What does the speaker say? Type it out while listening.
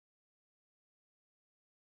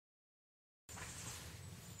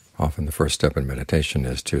Often the first step in meditation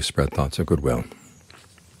is to spread thoughts of goodwill.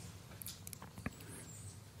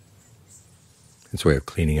 It's a way of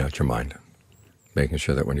cleaning out your mind, making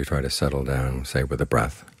sure that when you try to settle down, say with a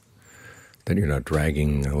breath, that you're not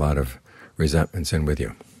dragging a lot of resentments in with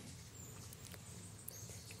you.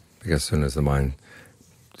 Because as soon as the mind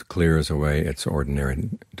clears away its ordinary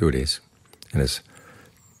duties and is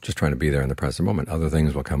just trying to be there in the present moment, other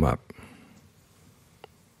things will come up.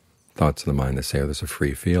 Thoughts of the mind that say, oh, there's a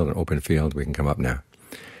free field, an open field, we can come up now.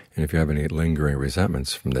 And if you have any lingering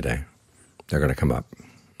resentments from the day, they're going to come up.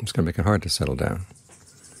 It's going to make it hard to settle down.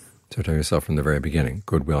 So tell yourself from the very beginning,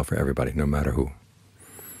 goodwill for everybody, no matter who.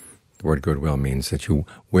 The word goodwill means that you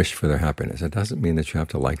wish for their happiness. It doesn't mean that you have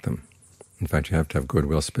to like them. In fact, you have to have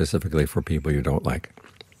goodwill specifically for people you don't like.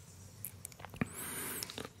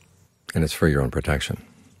 And it's for your own protection.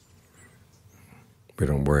 We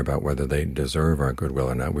don't worry about whether they deserve our goodwill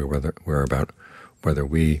or not. We worry about whether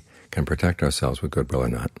we can protect ourselves with goodwill or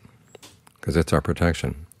not, because it's our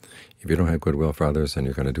protection. If you don't have goodwill for others, then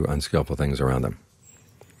you're going to do unskillful things around them.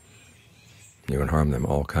 You can harm them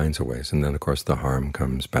all kinds of ways, and then, of course, the harm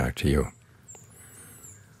comes back to you.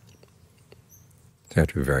 So you have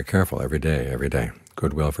to be very careful every day.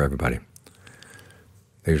 Goodwill for everybody.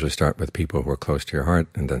 They usually start with people who are close to your heart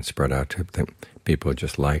and then spread out to people you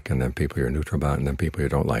just like, and then people you're neutral about, and then people you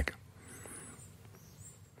don't like.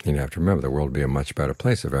 And you have to remember the world would be a much better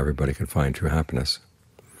place if everybody could find true happiness.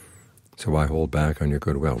 So why hold back on your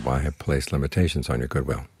goodwill? Why have placed limitations on your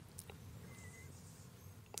goodwill?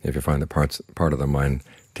 If you find that part of the mind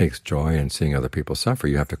takes joy in seeing other people suffer,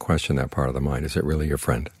 you have to question that part of the mind. Is it really your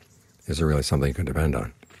friend? Is it really something you can depend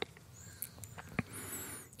on?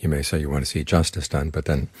 You may say you want to see justice done, but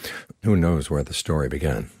then who knows where the story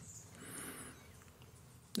began?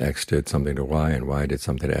 X did something to Y, and Y did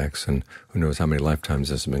something to X, and who knows how many lifetimes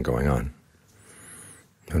this has been going on?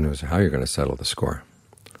 Who knows how you're going to settle the score?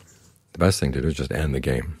 The best thing to do is just end the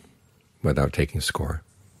game without taking score.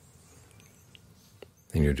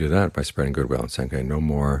 And you do that by spreading goodwill and saying, okay, no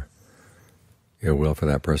more ill will for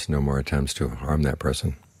that person, no more attempts to harm that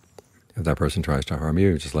person. If that person tries to harm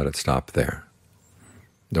you, just let it stop there.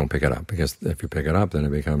 Don't pick it up, because if you pick it up, then it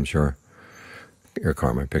becomes your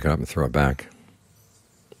karma. Pick it up and throw it back.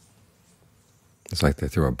 It's like they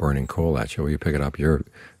throw a burning coal at you. Well, you pick it up, you're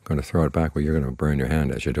going to throw it back, well, you're going to burn your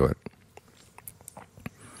hand as you do it.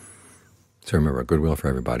 So remember, goodwill for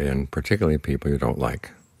everybody, and particularly people you don't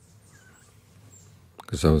like,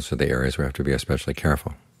 because those are the areas where we have to be especially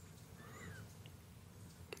careful.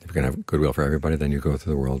 If you're going to have goodwill for everybody, then you go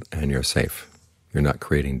through the world and you're safe. You're not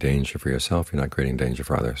creating danger for yourself. You're not creating danger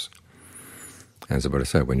for others. As the Buddha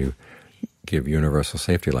said, when you give universal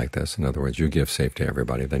safety like this, in other words, you give safety to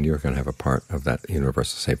everybody, then you're going to have a part of that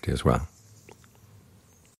universal safety as well.